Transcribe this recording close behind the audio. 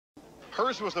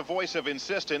Hers was the voice of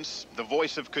insistence, the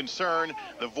voice of concern,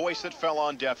 the voice that fell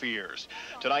on deaf ears.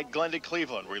 Tonight, Glenda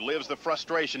Cleveland relives the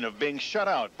frustration of being shut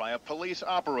out by a police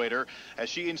operator as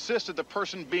she insisted the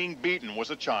person being beaten was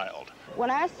a child.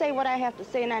 When I say what I have to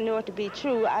say and I know it to be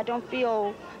true, I don't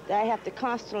feel that I have to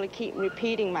constantly keep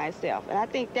repeating myself. And I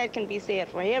think that can be said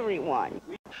for everyone.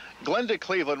 Glenda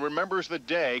Cleveland remembers the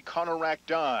day Conorak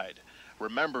died,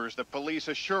 remembers the police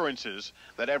assurances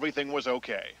that everything was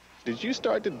okay. Did you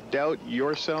start to doubt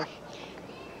yourself?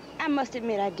 I must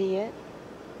admit I did.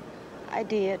 I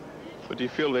did. But do you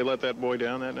feel they let that boy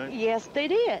down that night? Yes, they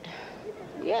did.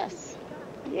 Yes.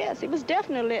 Yes, he was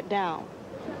definitely let down.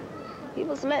 He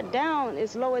was let down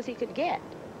as low as he could get.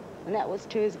 And that was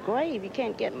to his grave. He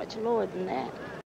can't get much lower than that.